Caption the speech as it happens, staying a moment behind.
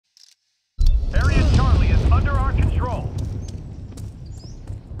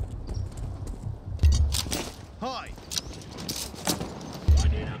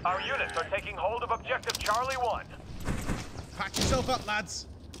Our units are taking hold of objective Charlie 1. Patch yourself up, lads.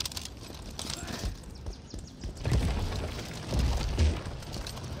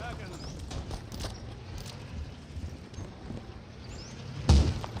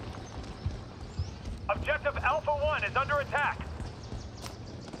 Objective Alpha 1 is under attack.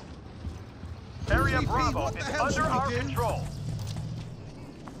 Area Bravo is under our control.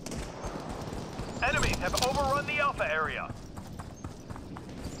 Enemies have overrun the Alpha area.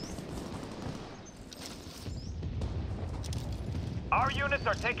 Our units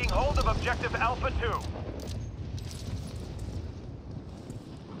are taking hold of objective Alpha 2.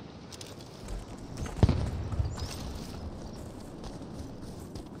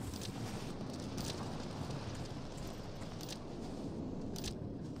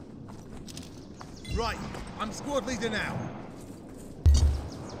 Right, I'm squad leader now.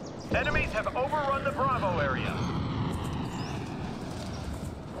 Enemies have overrun the Bravo area.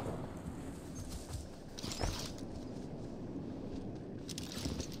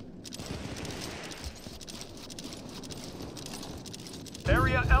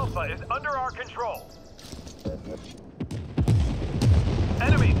 Area Alpha is under our control.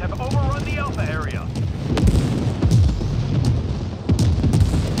 Enemies have overrun the Alpha area.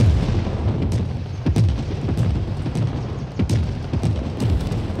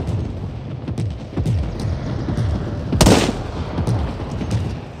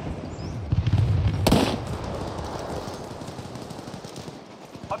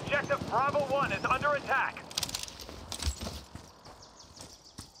 Objective Bravo 1 is under attack.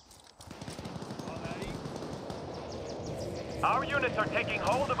 Our units are taking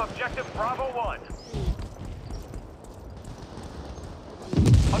hold of objective Bravo 1.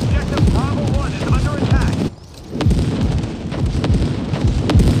 Objective Bravo 1 is under attack.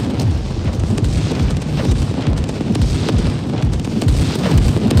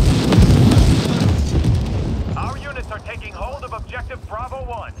 Our units are taking hold of objective Bravo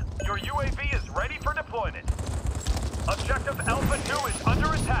 1. Your UAV is ready for deployment. Objective Alpha 2 is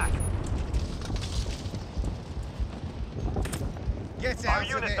under attack. Get out. Our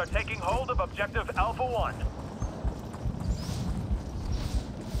units are taking hold of objective Alpha 1.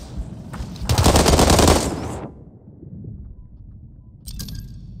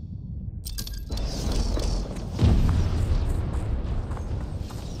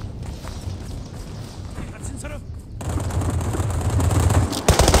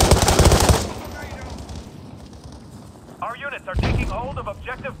 Our units are taking hold of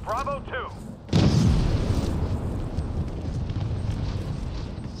objective Bravo 2.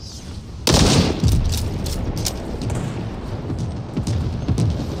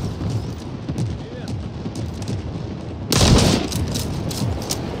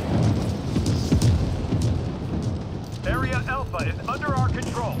 Area Alpha is under our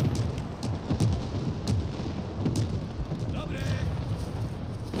control.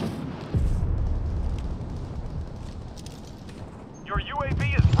 Your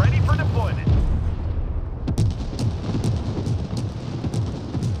UAV is ready for deployment.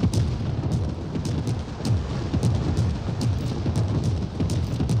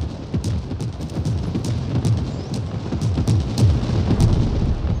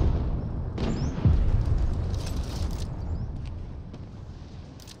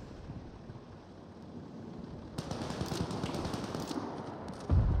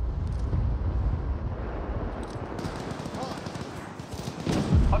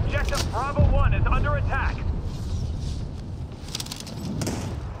 Objective Bravo 1 is under attack.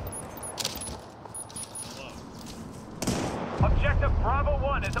 Objective Bravo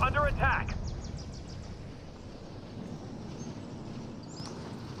 1 is under attack.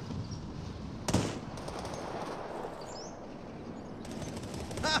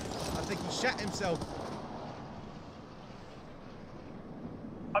 Ha! I think he shot himself.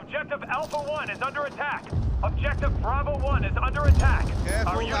 Objective Alpha 1 is under attack. Objective Bravo 1 is under attack.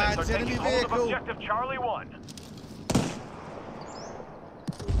 Careful, Our units lads, are taking enemy hold vehicle. of objective Charlie 1.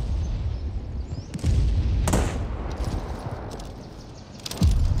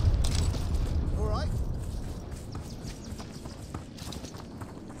 All right.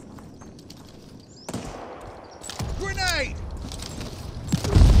 Grenade!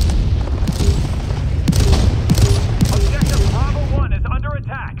 Objective Bravo 1 is under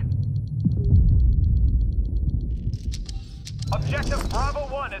attack. Objective Bravo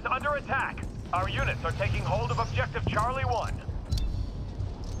 1 is under attack. Our units are taking hold of objective Charlie 1.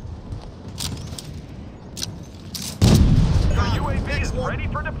 Your UAV is ready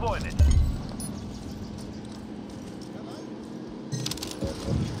for deployment.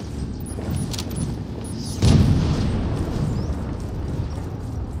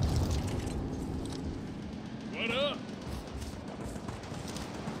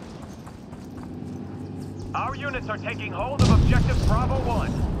 Our units are taking hold of Objective Bravo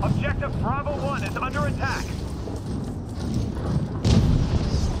 1. Objective Bravo 1 is under attack.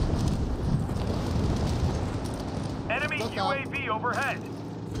 Enemy UAV overhead.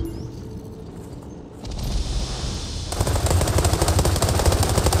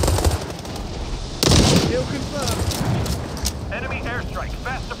 Kill confirmed. Enemy airstrike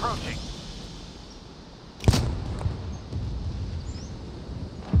fast approaching.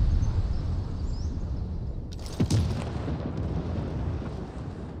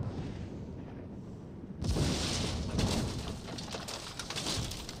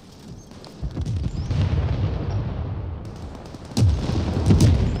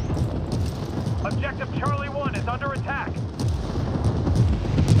 Objective Charlie 1 is under attack.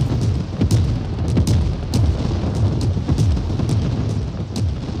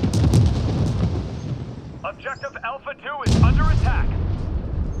 Objective Alpha 2 is under attack.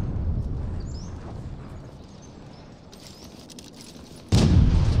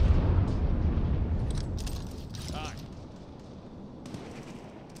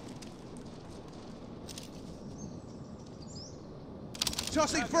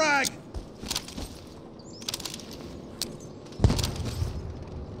 Tossing frag!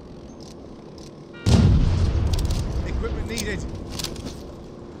 Equipment needed.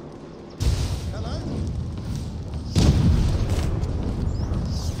 Hello?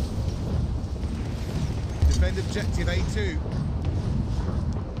 Defend objective A2.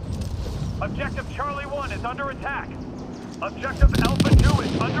 Objective Charlie 1 is under attack. Objective Alpha 2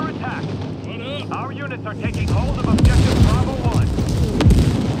 is under attack. Our units are taking hold of Objective Bravo 1.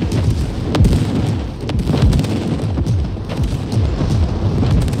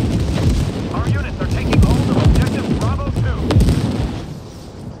 Our units are taking hold of Objective Bravo 2.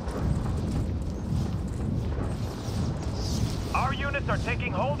 Our units are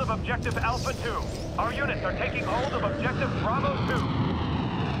taking hold of Objective Alpha 2. Our units are taking hold of Objective Bravo 2.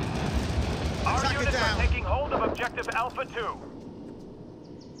 Our units are taking hold of Objective Alpha 2.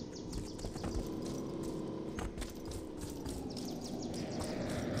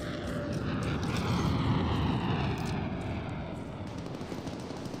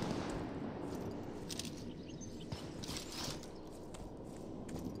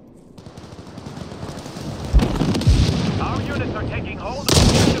 Our units are taking hold of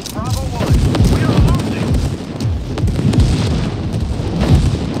Objective Bravo 1. We are losing.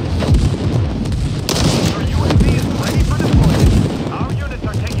 Our UAV is ready for deployment. Our units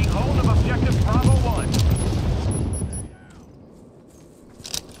are taking hold of Objective Bravo 1.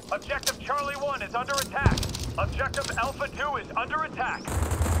 Objective Charlie 1 is under attack. Objective Alpha 2 is under attack.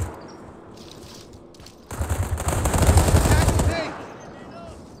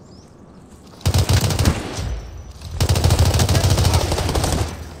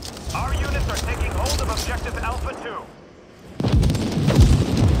 Our units are taking hold of Objective Alpha 2.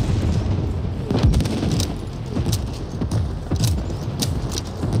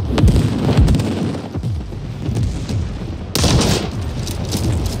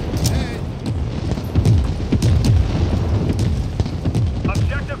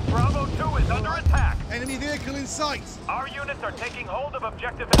 Objective Bravo 2 is under attack. Enemy vehicle in sight. Our units are taking hold of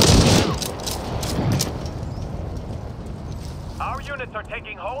Objective Alpha 2. Our units are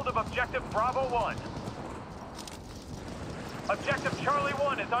taking hold of Objective Bravo 1. Objective Charlie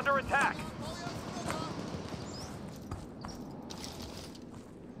 1 is under attack.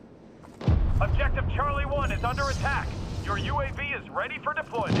 Objective Charlie 1 is under attack. Your UAV is ready for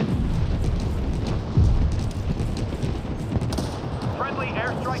deployment. Friendly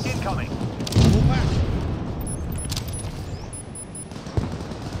airstrike incoming. Pull back.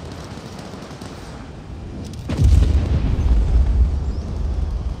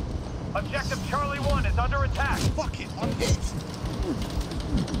 Objective Charlie 1 is under attack. Fuck it, I'm hit.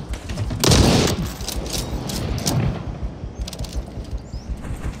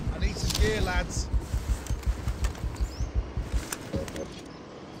 I need some gear, lads.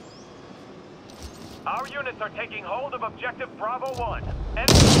 Our units are taking hold of Objective Bravo 1.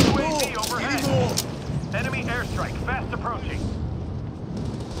 Enemy UAV overhead. Enemy airstrike fast approaching.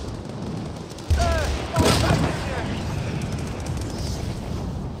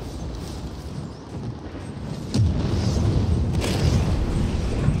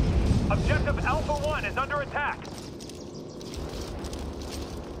 Objective Alpha 1 is under attack.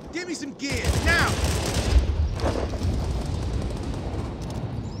 Give me some gear, now!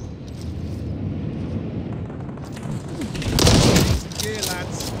 Some gear,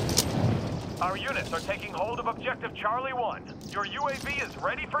 lads. Our units are taking hold of Objective Charlie 1. Your UAV is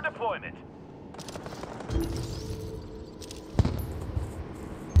ready for deployment.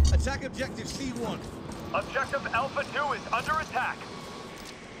 Attack objective C1. Objective Alpha 2 is under attack.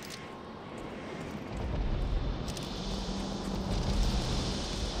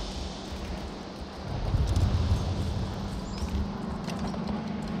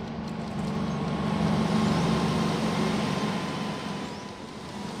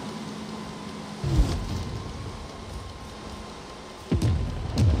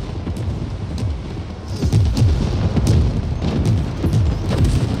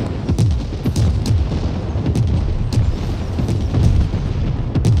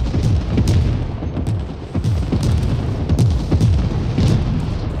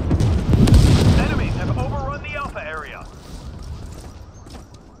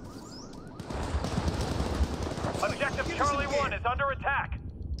 Objective Charlie 1 is under attack.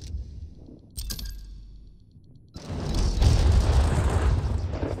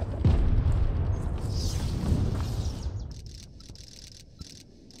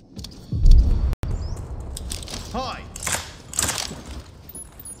 Hi.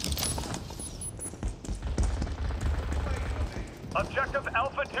 Objective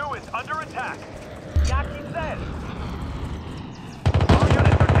Alpha 2 is under attack. Jaki cel! All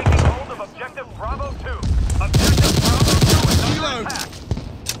units are taking hold of Objective Bravo 2. Objective Bravo 2 is under Reload. attack.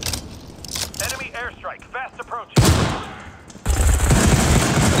 Enemy airstrike fast approaching.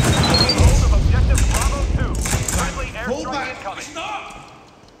 Hold of Objective Bravo 2. Friendly Pull airstrike back. incoming. Stop!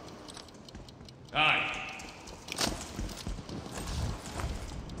 Aye.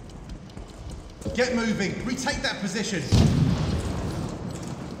 Get moving. Retake that position.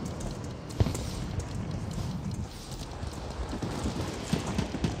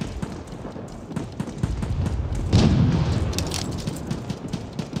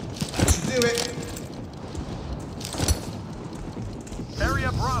 That should do it.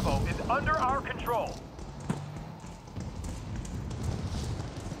 Area Bravo is under our control.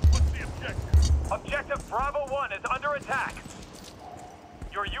 What's the objective? Objective Bravo 1 is under attack.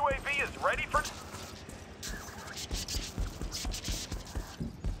 Your UAV is ready for...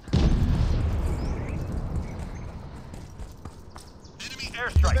 Enemy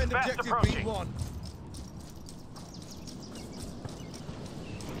airstrike Defend fast objective approaching. B1.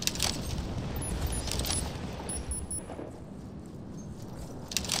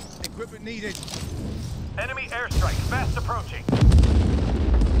 Equipment needed. Enemy airstrike fast approaching.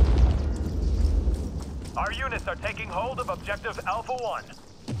 Our units are taking hold of Objective Alpha 1.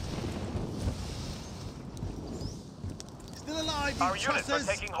 Still alive, you Our units are chussers.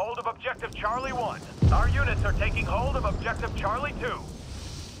 taking hold of Objective Charlie 1. Our units are taking hold of Objective Charlie 2.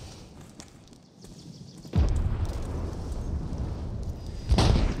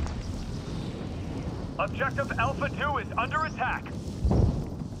 Objective Alpha 2 is under attack.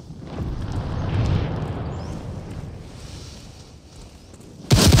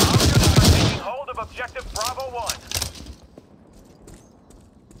 Our units are taking hold of Objective Bravo 1.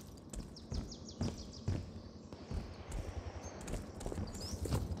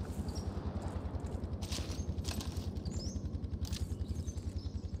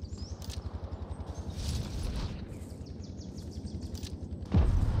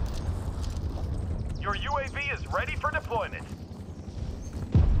 Your UAV is ready for deployment.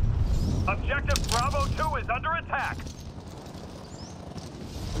 Objective Bravo 2 is under attack.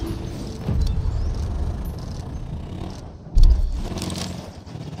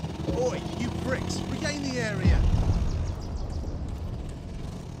 Oi, you pricks, regain the area.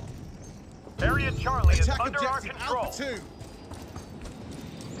 Area Charlie is Attack under our objective control. Alpha 2.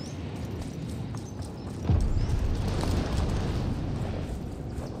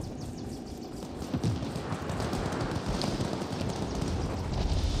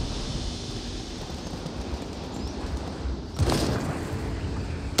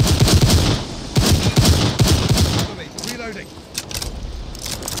 Reloading.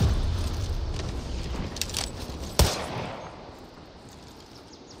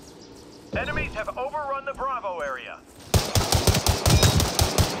 Enemies have overrun the Bravo area.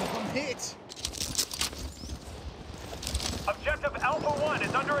 I'm hit. Objective Alpha 1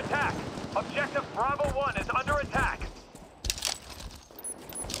 is under attack. Objective Bravo 1 is under attack.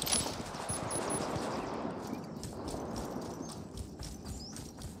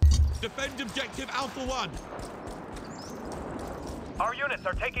 Defend objective Alpha 1. Our units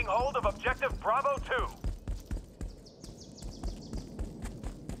are taking hold of Objective Bravo 2.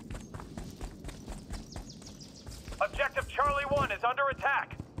 Objective Charlie 1 is under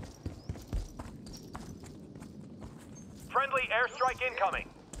attack. Friendly airstrike incoming.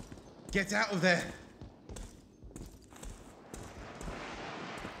 Get out of there.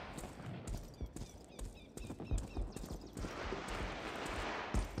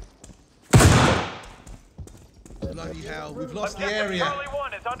 Bloody hell, we've lost the Objective area. Charlie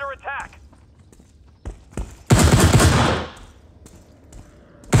 1 is under attack.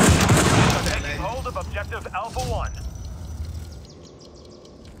 Taking hold of objective Alpha 1.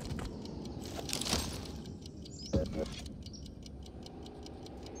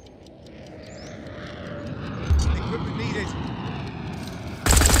 Equipment needed.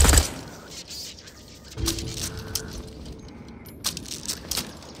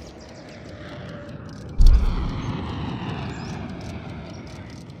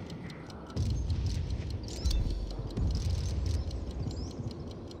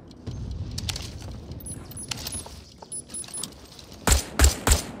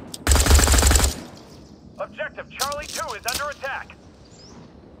 Objective Charlie 2 is under attack.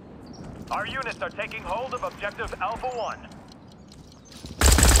 Our units are taking hold of objective Alpha 1.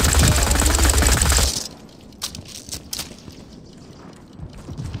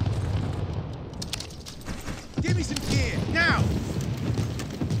 Give me some gear, now!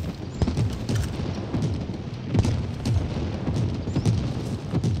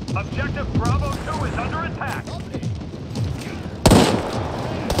 Objective Bravo 2 is under attack.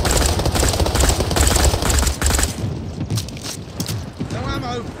 No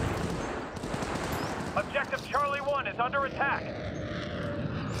ammo. Objective Charlie 1 is under attack.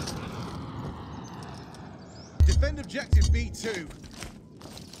 Defend objective B2.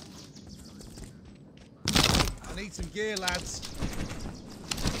 I need some gear, lads.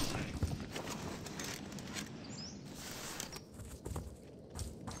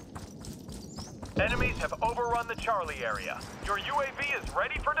 Enemies have overrun the Charlie area. Your UAV is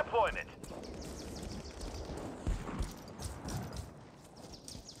ready for deployment.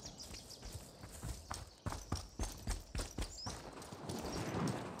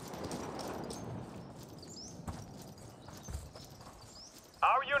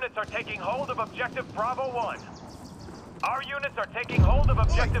 Our units are taking hold of objective Bravo 1. Our units are taking hold of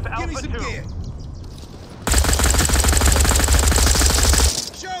objective Oi, give me Alpha some 2. gear.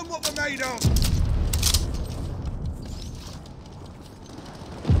 Show them what we're made of.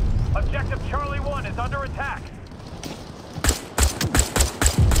 Objective Charlie 1 is under attack.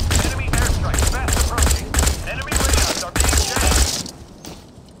 Enemy airstrike fast approaching. Enemy radars are being jammed.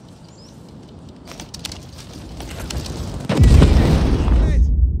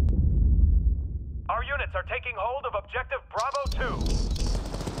 Our units are taking hold of objective Bravo 2.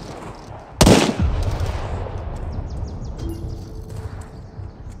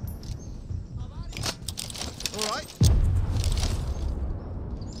 All right.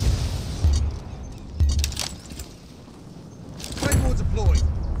 Claymore deployed.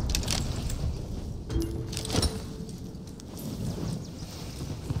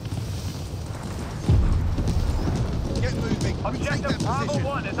 Get moving. We take Objective that Bravo position.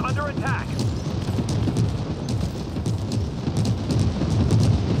 1 is under attack.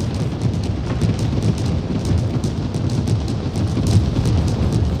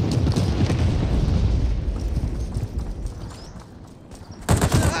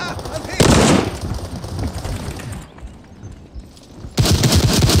 Ah, I'm hit.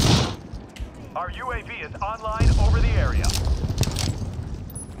 Our UAV is online over the area.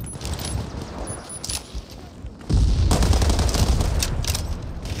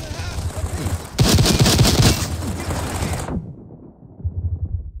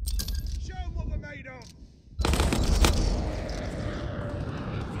 Show them what we're made of.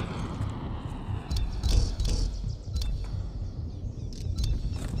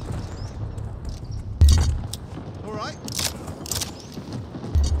 All right.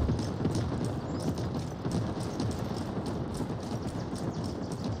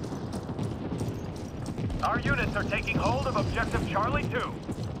 Our units are taking hold of objective Charlie 2.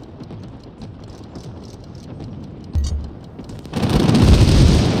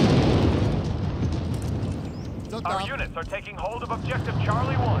 Not Our done. units are taking hold of objective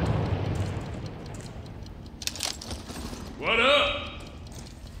Charlie 1. What up?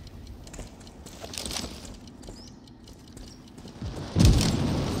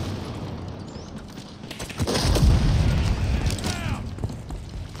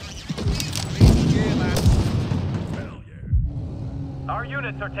 Gear, lads. Our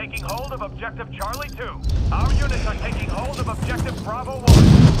units are taking hold of objective Charlie 2. Our units are taking hold of objective Bravo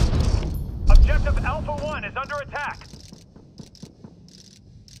 1. Objective Alpha 1 is under attack.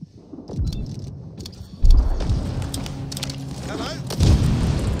 Hello?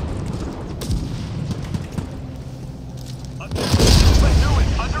 Objective Alpha 2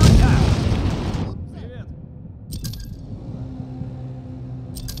 is under attack.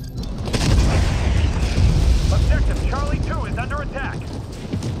 Objective Charlie 2 is under attack.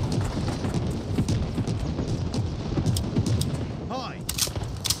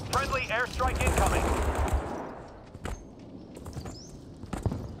 airstrike incoming.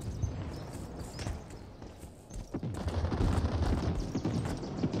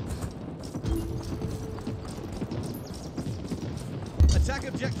 Attack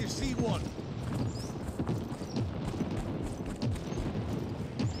objective C1.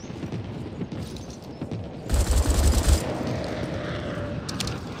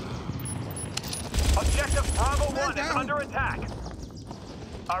 Objective Bravo 1 is down. under attack.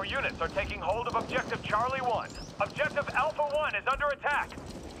 Our units are taking hold of Objective Charlie 1. Objective Alpha 1 is under attack.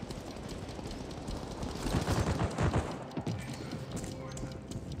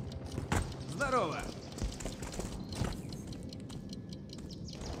 Здорово.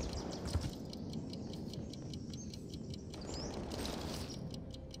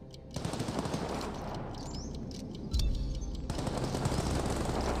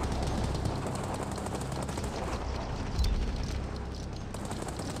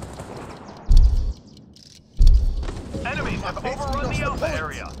 Enemies have overrun the Alpha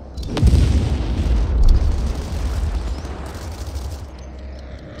area.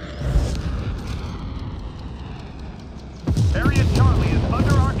 Area Charlie is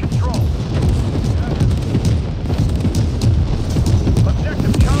under our control.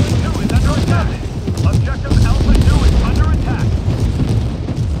 Objective Charlie 2 is under attack. Objective Alpha 2 is under attack.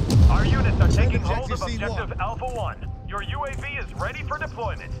 Our units are taking hold of Objective Alpha 1. Your UAV is ready for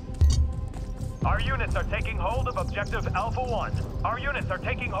deployment. Our units are taking hold of Objective Alpha 1. Our units are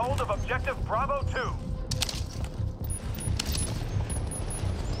taking hold of Objective Bravo 2.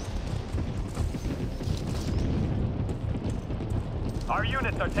 Our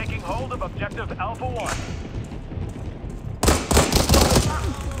units are taking hold of Objective Alpha 1.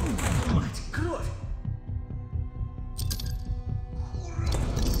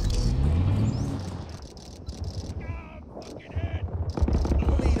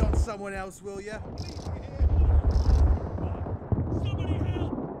 Lead on someone else, will ya?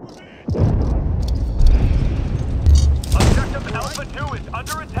 Objective Alpha 2 is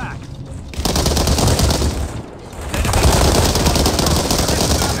under attack.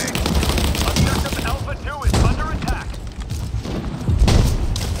 Objective Alpha 2 is under attack.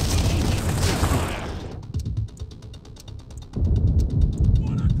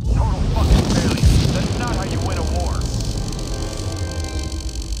 Total fucking failure. That's not how you win a war.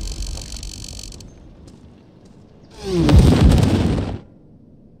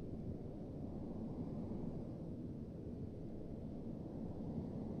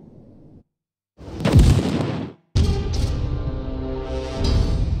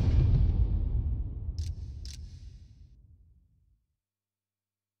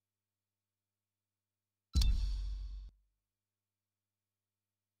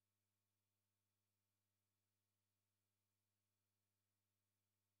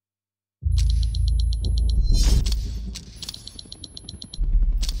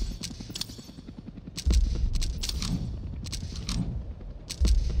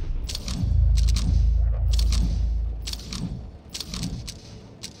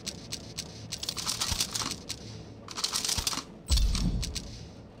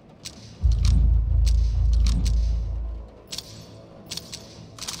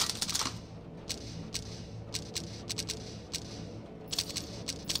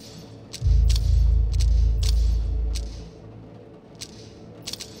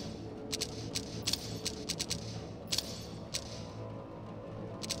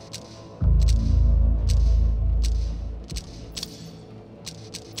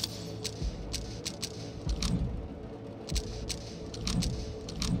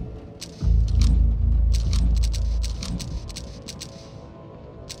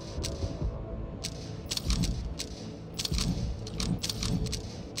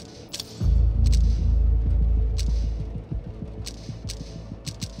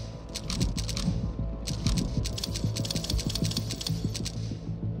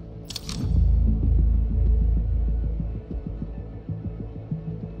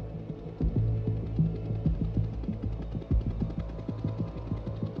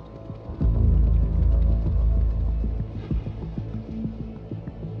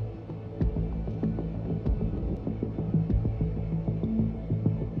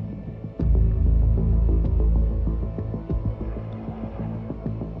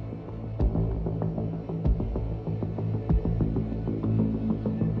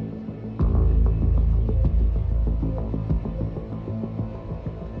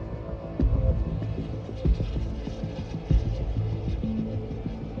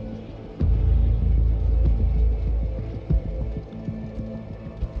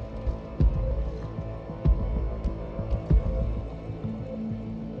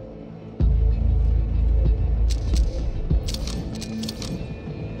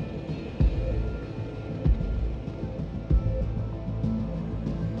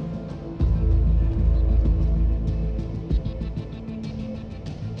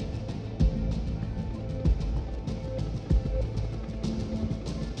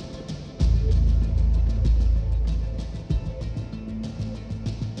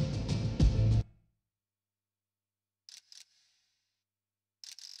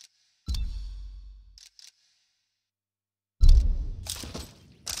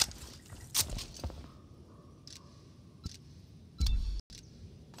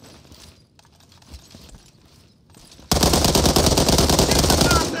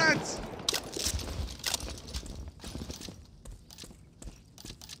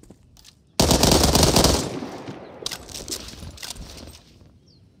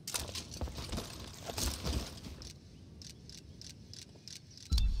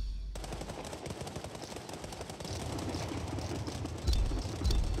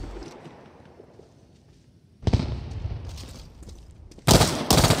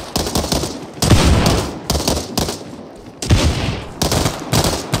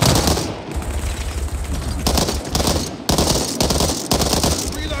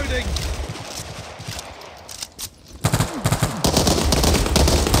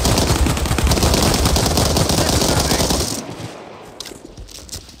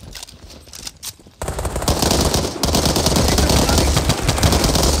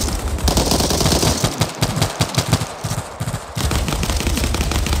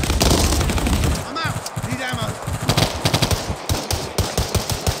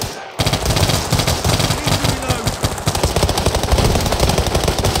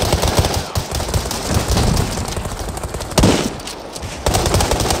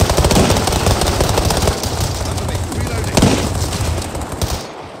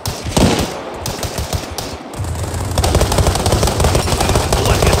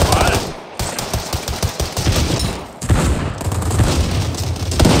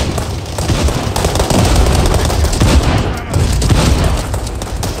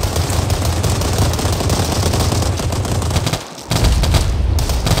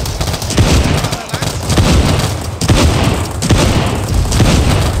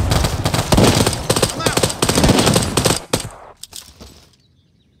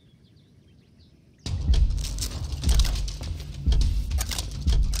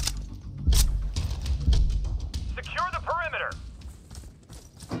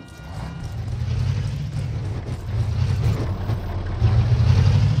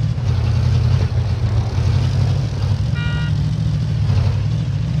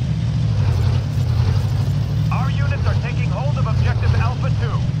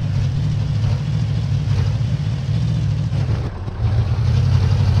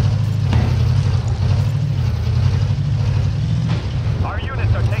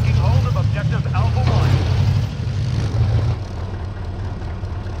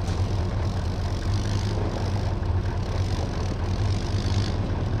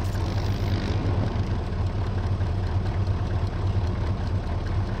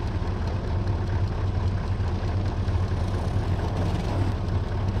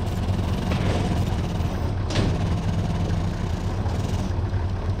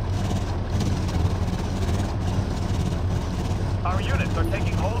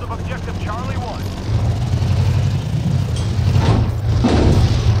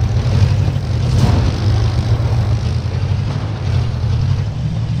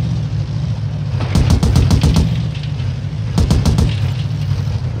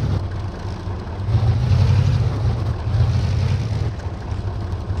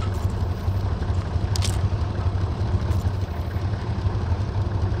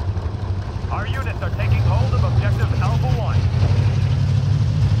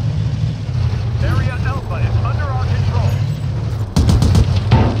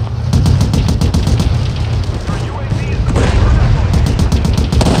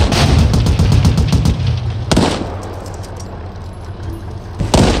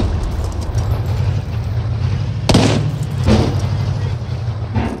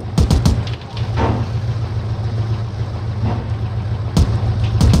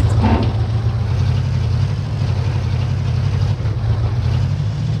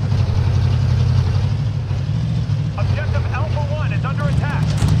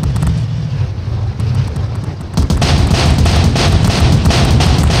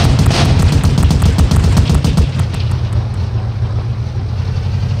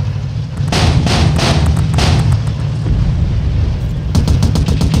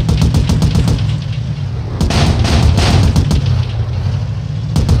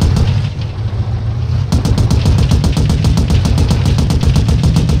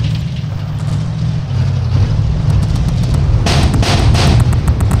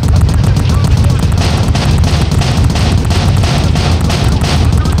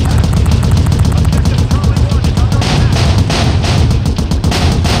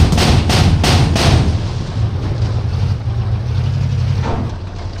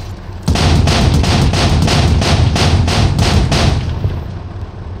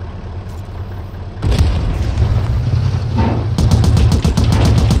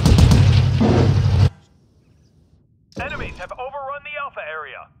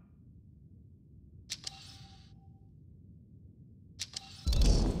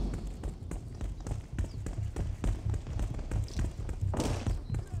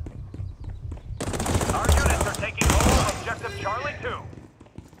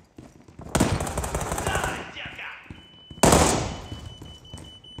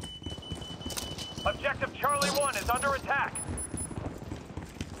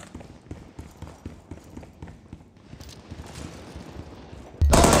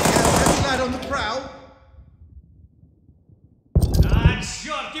 bad on the prowl? А,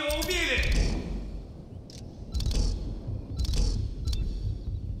 черт, его убили!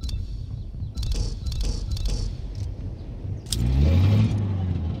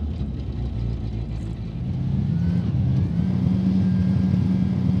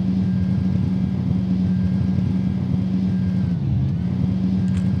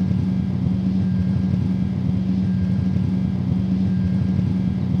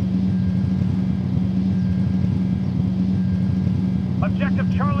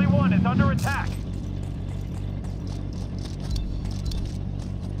 Objective Charlie 1 is under attack.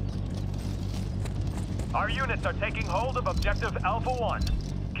 Our units are taking hold of Objective Alpha 1.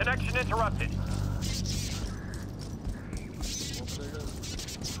 Connection interrupted.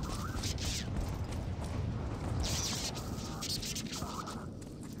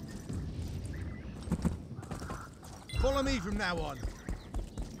 Follow me from now on.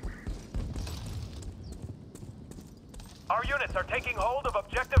 Our units are taking hold of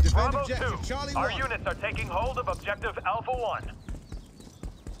Objective Defend Bravo objective 2. Charlie Our 1. units are taking hold of Objective Alpha 1.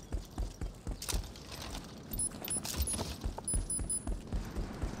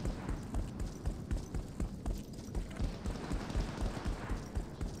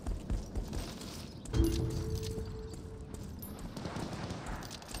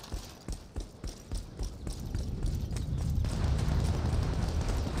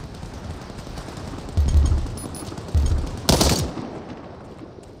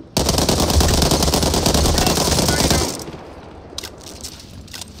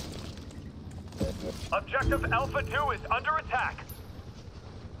 Objective Alpha 2 is under attack.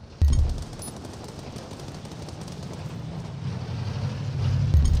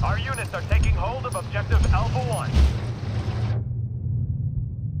 Our units are taking hold of Objective Alpha 1.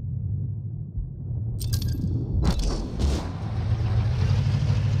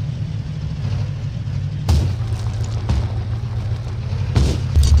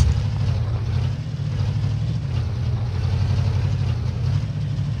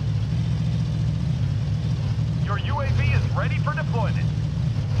 Your UAV is ready for deployment.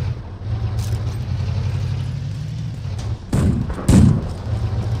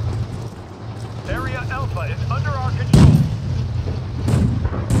 Area Alpha is under our control.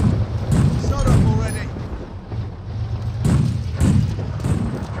 Shut up already.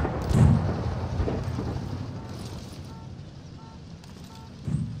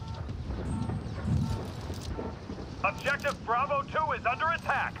 Objective Bravo 2 is under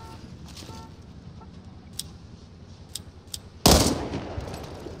attack.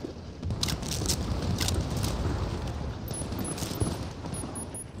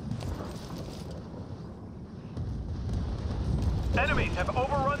 Enemies have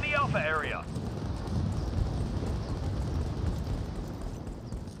overrun the Alpha area.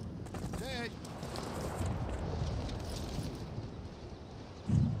 Dead.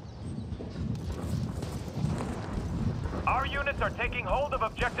 Our units are taking hold of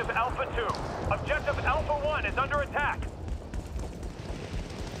Objective Alpha 2. Objective Alpha 1 is under attack.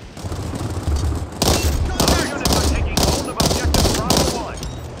 Our units are taking hold of Objective Bravo 1.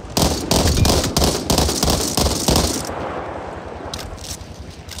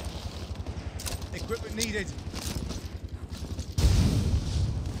 Equipment needed.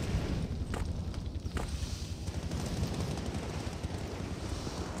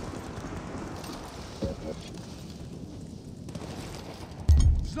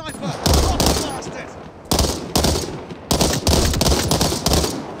 Sniper! Drop the bastard!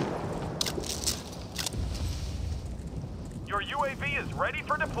 Your UAV is ready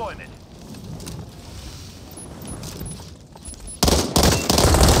for deployment.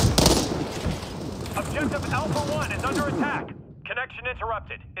 Objective Alpha 1 is under attack. Connection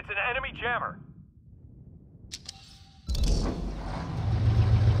interrupted. It's an enemy jammer.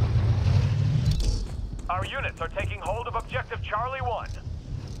 Our units are taking hold of Objective Charlie 1.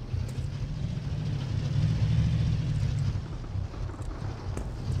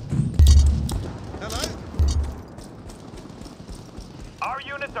 Hello? Our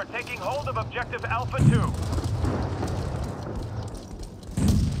units are taking hold of Objective Alpha 2.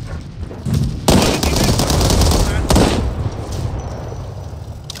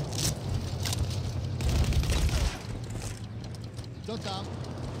 Shut down.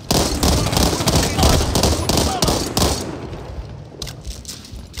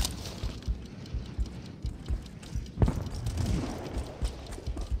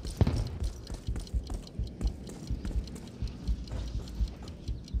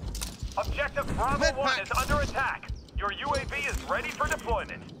 Objective Bravo 1 is under attack. Your UAV is ready for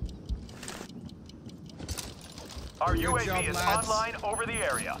deployment. Our Good UAV job, is lads. online over the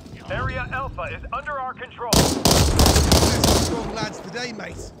area. Area Alpha is under our control. Strong lads today,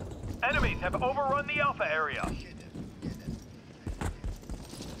 mate. Enemies have overrun the Alpha area.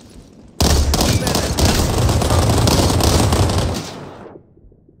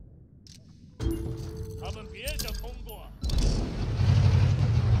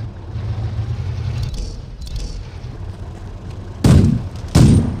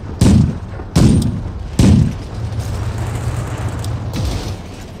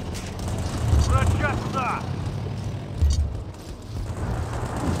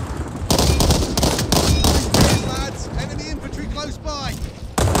 Lads, enemy infantry close by.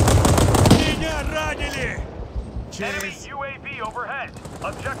 Enemy Cheers. UAV overhead.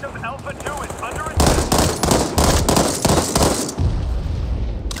 Objective Alpha 2 is under attack.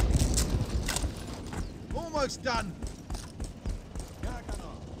 Almost done.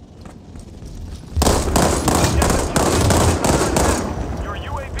 Your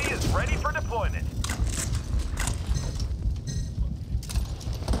UAV is ready for deployment.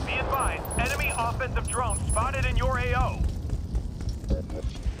 Be advised, enemy offensive drone spotted in your AO.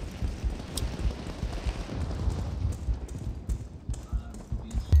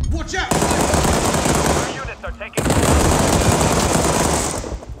 Watch out! Your units are taking...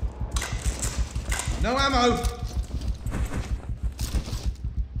 No ammo.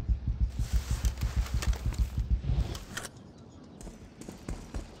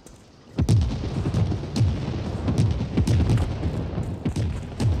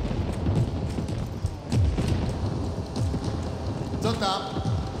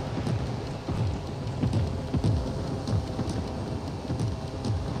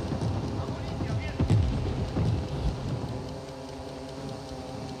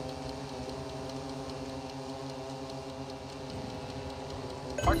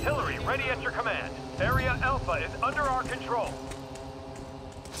 Artillery ready at your command. Area Alpha is under our control.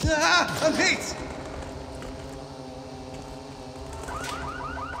 Ah, I'm hit.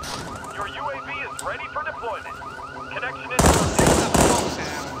 Your UAV is ready for deployment. Connection is...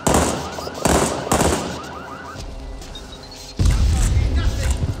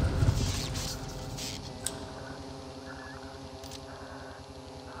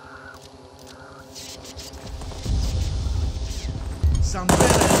 Some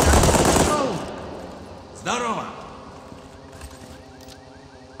better. Здорово!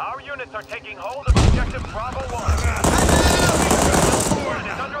 Our units are taking hold of objective Bravo 1.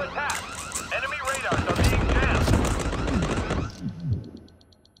 Is under attack. Enemy radars are being jammed.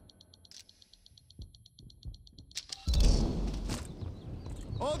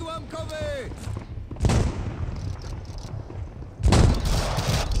 Odłamkowy!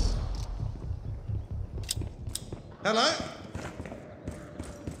 Hello?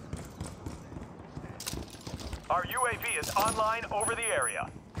 Our UAV is online over the area.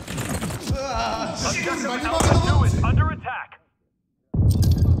 Ah, Objective kurwa, nie mogę Alpha 2 is dołączyć! under attack.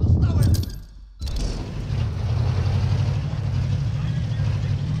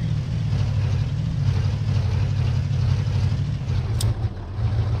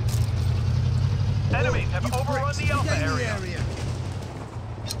 Enemies have You overrun pricks, the Alpha regain the area. area.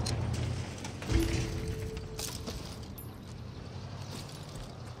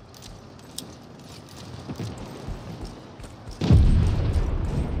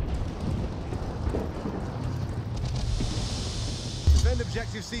 Defend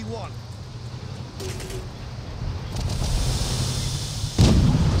objective C1.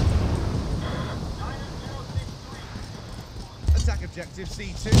 Attack objective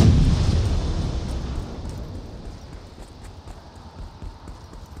C2.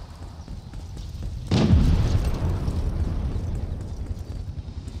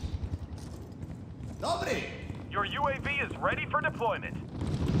 Your UAV is ready for deployment.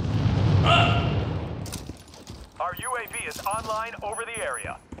 Our UAV is online over the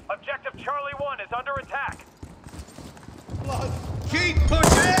area. Objective Charlie 1 is under attack. Keep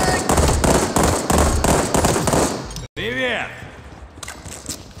pushing! Привет!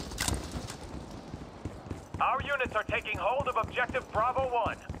 Our units are taking hold of objective Bravo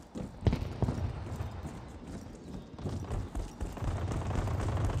 1.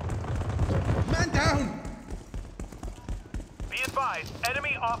 Man down! Be advised,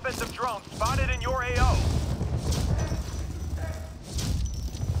 enemy offensive drone spotted in your AO.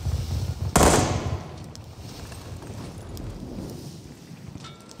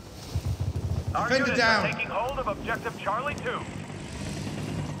 Our Defender units down. are taking hold of objective Charlie 2.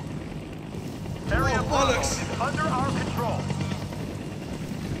 Area Oh, Bravo bollocks. is under our control.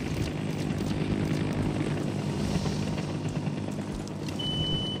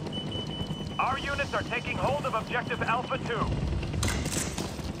 Our units units are taking hold of objective Alpha 2.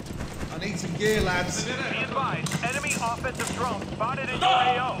 I need some gear, lads. Be advised, enemy offensive drone spotted in your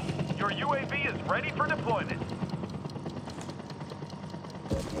AO. Your UAV is ready for deployment.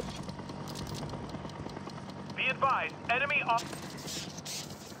 Be advised, enemy off...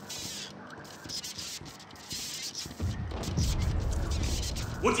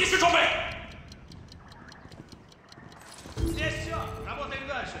 Здесь все, работаем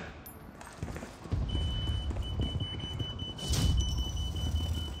дальше.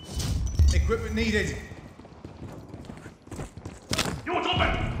 Equipment needed.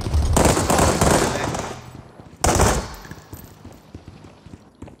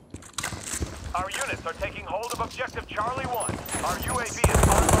 Our units are taking hold of objective Charlie 1. Our UAV is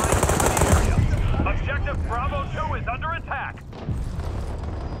online over the area. Objective Bravo 2 is under attack.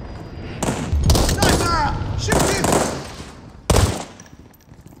 Sniper! Shoot him!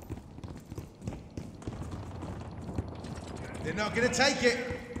 They're not gonna take it.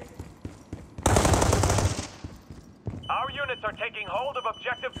 Our units are taking hold of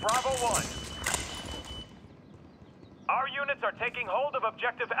objective Bravo 1. Our units are taking hold of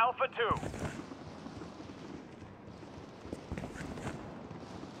objective Alpha 2.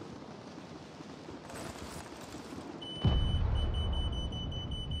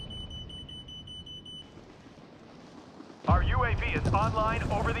 Our UAV is online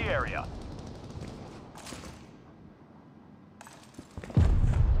over the area.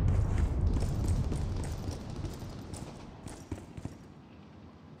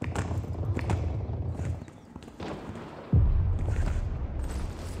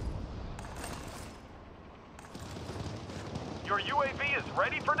 Your UAV is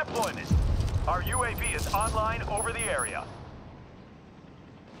ready for deployment. Our UAV is online over the area.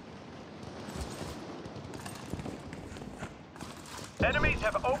 Enemies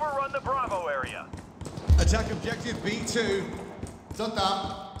have overrun the Bravo area. Attack objective B2.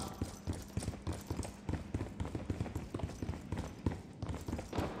 Sota.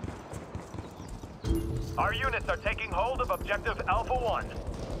 Our units are taking hold of objective Alpha 1.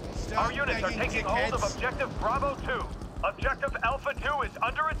 Our units are taking hold of objective Bravo 2. Objective Alpha 2 is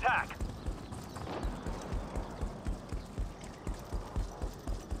under attack.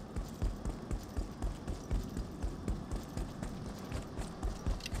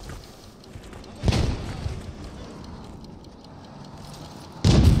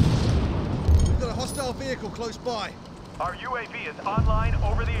 We've got a hostile vehicle close by. Our UAV is online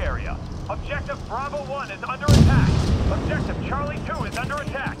over the area. Objective Bravo 1 is under attack. Objective Charlie 2 is under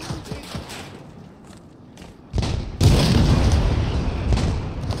attack.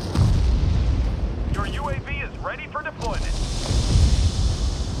 Your UAV is ready for deployment.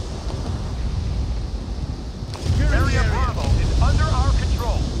 Area Bravo is under our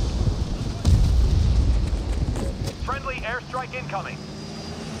control. Friendly airstrike incoming.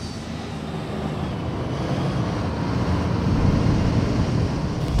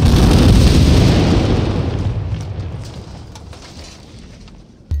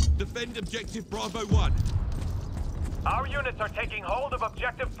 Defend objective Bravo 1. Our units are taking hold of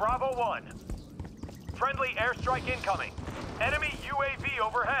objective Bravo 1. Friendly airstrike incoming. Enemy UAV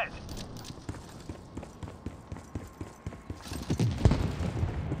overhead.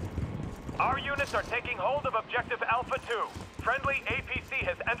 Our units are taking hold of objective Alpha 2. Friendly APC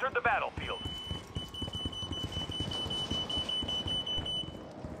has entered the battlefield.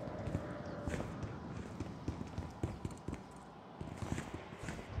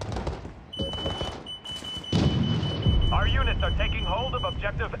 Our units are taking hold of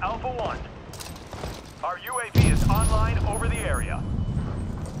objective Alpha 1. Our UAV is online over the area.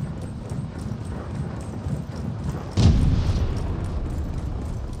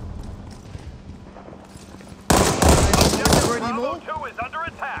 Objective Bravo 2 is under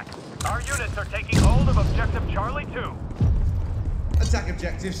attack. Our units are taking hold of objective Charlie 2. Attack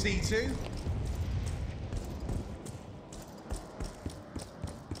objective C2.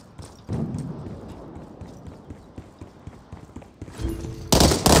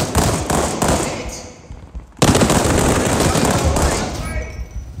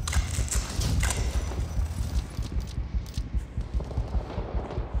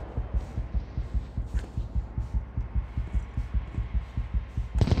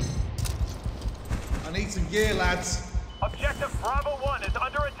 I need some gear, lads. Objective Bravo 1 is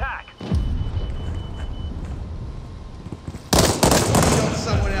under attack. Got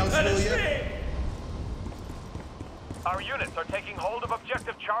someone else, will you? Our units are taking hold of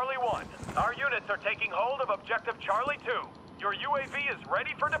objective Charlie 1. Our units are taking hold of objective Charlie 2. Your UAV is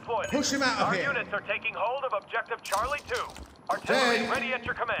ready for deployment. Push him out of Our here. units are taking hold of objective Charlie 2. Artillery Hey. ready at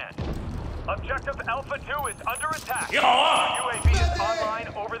your command. Objective Alpha 2 is under attack. 你好啊！ UAV is online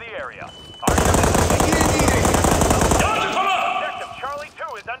over the area. Our units 将军他们！ Objective Charlie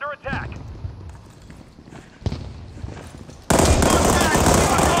 2 is under attack.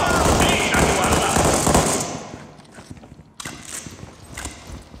 一下就完了。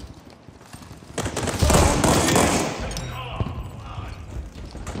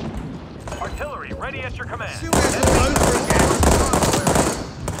 Artillery ready at your command. Suez all over again.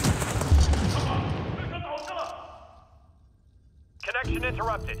 Connection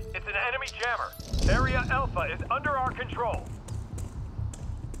interrupted. It's an enemy jammer. Area Alpha is under our control.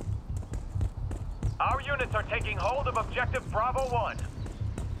 Our units are taking hold of Objective Bravo 1.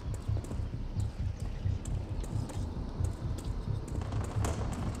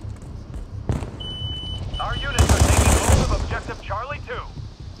 Our units are taking hold of Objective Charlie 2.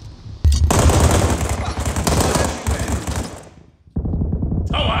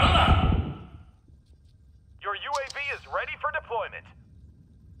 Your UAV is ready for deployment.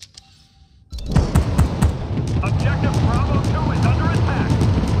 Objective Bravo 2 is under attack.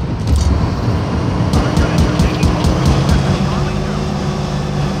 Our units are taking hold of Objective Charlie 2.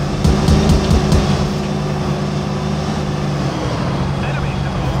 Enemies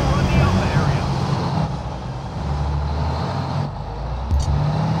have overrun the Alpha area.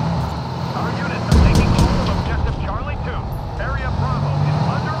 Our units are taking hold of Objective Charlie 2. Area Bravo is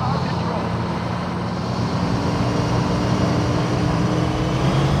under our control.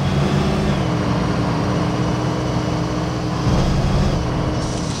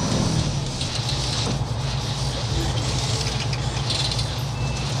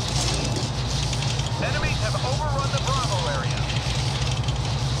 Enemies have overrun the Bravo area.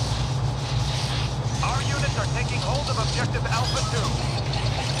 Our units are taking hold of Objective Alpha 2.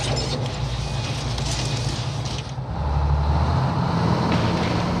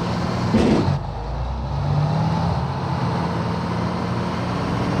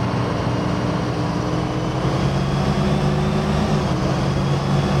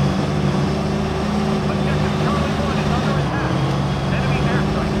 Objective Charlie 1 is under attack. Enemy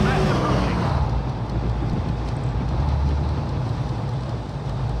airstrike fast approaching.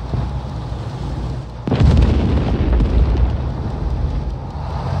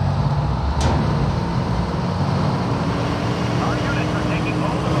 Our units are taking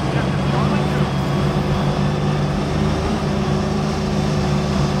hold of Objective Charlie 2.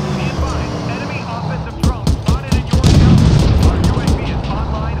 Be advised, enemy offensive drone spotted in your area. Our UAV is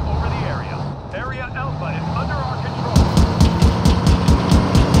online over the area. Area Alpha is under our control.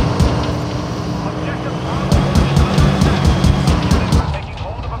 Objective Bravo 1 is under attack. Our units are taking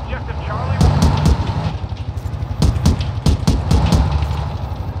hold of Objective Charlie 1.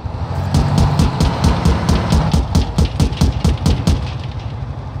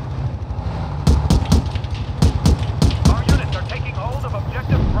 Our units are taking hold of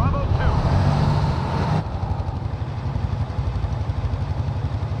Objective Bravo 2.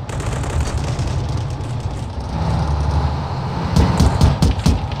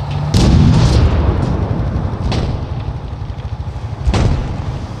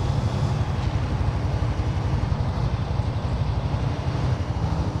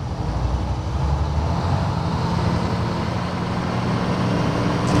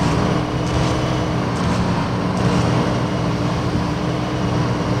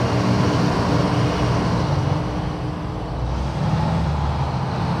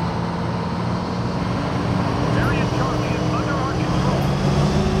 Area Charlie is under our control.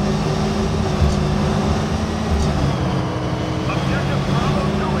 Objective Bravo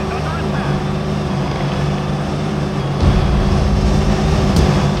 2 is under attack.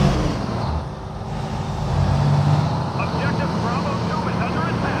 Objective Bravo 2 is under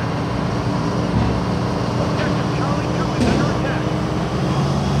attack. Objective Charlie 2 is under attack.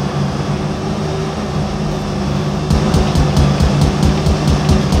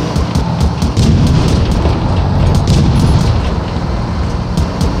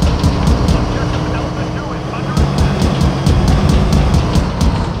 Objective Alpha 2 is under attack.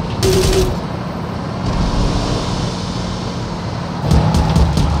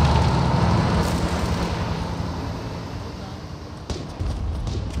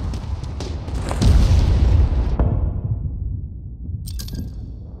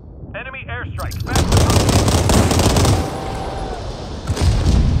 Enemy airstrike fast approaching.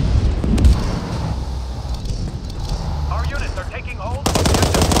 Our units are taking hold of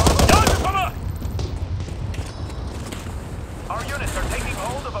Objective Bravo. 将军他们！ Our units are taking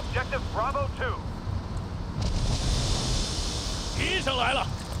hold of Objective Bravo 2. 敌人来了！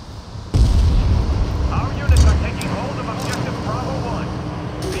 Our units are taking hold of Objective Bravo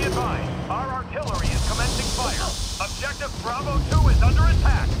 1. Be advised, our Our artillery is commencing fire. Objective Bravo 2 is under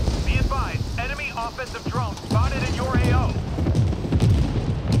attack. Be advised, enemy offensive drones spotted in your AO.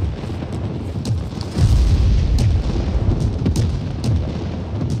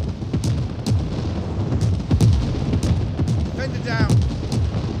 Defender down.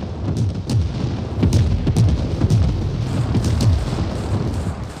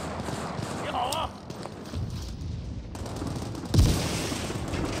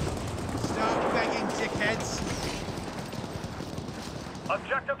 Start begging, dickheads.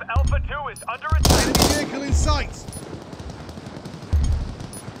 Objective Alpha 2 is under attack. Enemy vehicle in sight.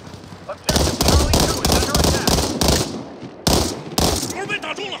 Objective Charlie 2 is under attack.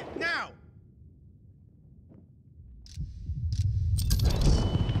 Tormenta tulla! Now.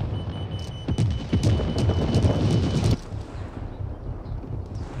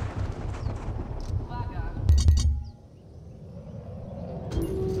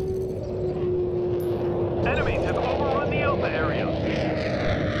 Enemies have overrun the Alpha area.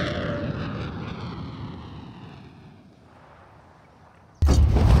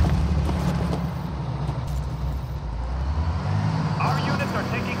 Our units are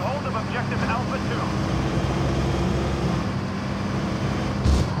taking hold of Objective Alpha 2.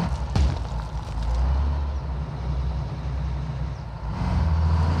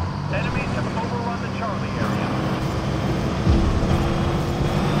 Enemies have overrun the Charlie area.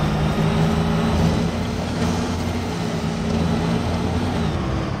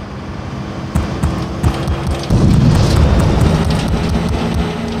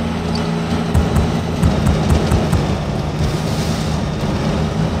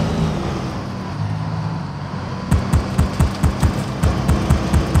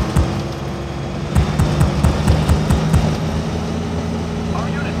 Our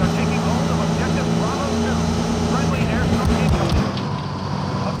units are taking hold of Objective Bravo 2. Friendly airstrike incoming.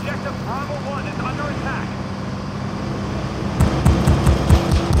 Objective Bravo 1 is under attack.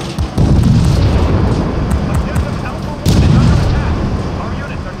 Objective Alpha 1 is under attack. Our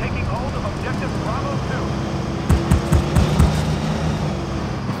units are taking hold of Objective Bravo 2.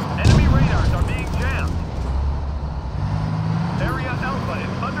 Enemy radars are being jammed. Area Alpha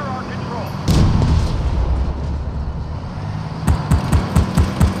is under our control.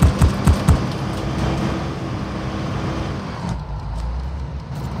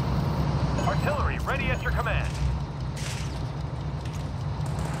 Artillery ready at your command.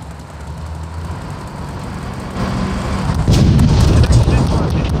 Connection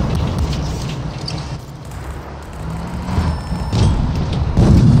interrupted.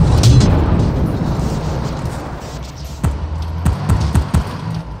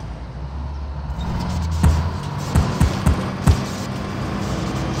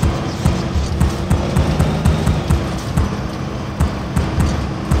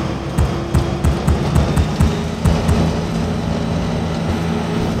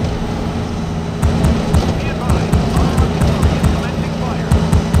 Be advised, our artillery is commencing fire.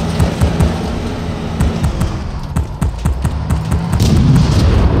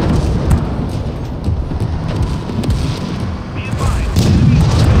 Be advised, enemy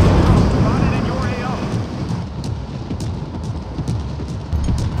offensive drones spotted in your AO.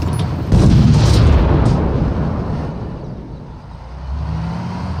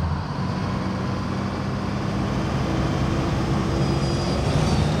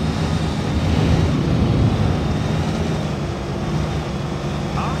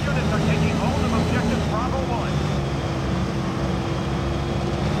 Our units are taking hold of Objective Bravo 1.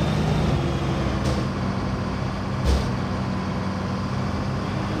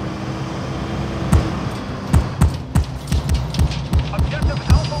 Objective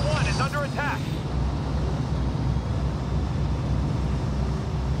Alpha 1 is under attack.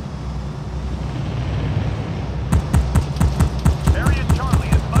 Area Charlie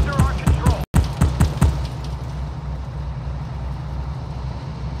is under our control.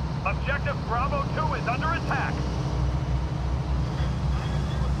 Objective Bravo 2 is under attack.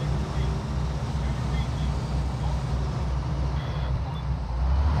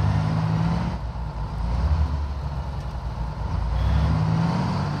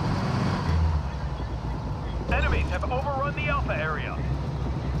 Enemies have overrun the Alpha area.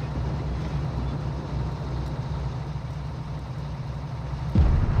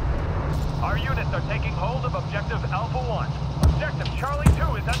 Our units are taking hold of Objective Alpha 1. Objective Charlie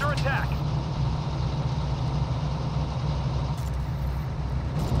 2 is under attack.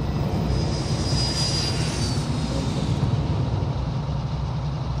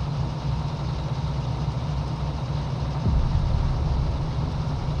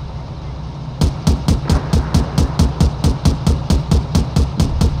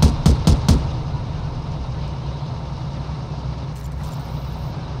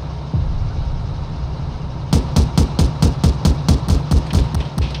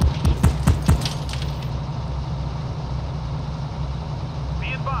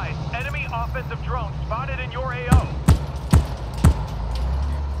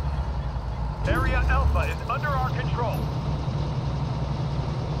 Alpha is under our control.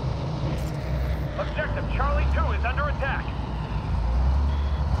 Objective Charlie 2 is under attack.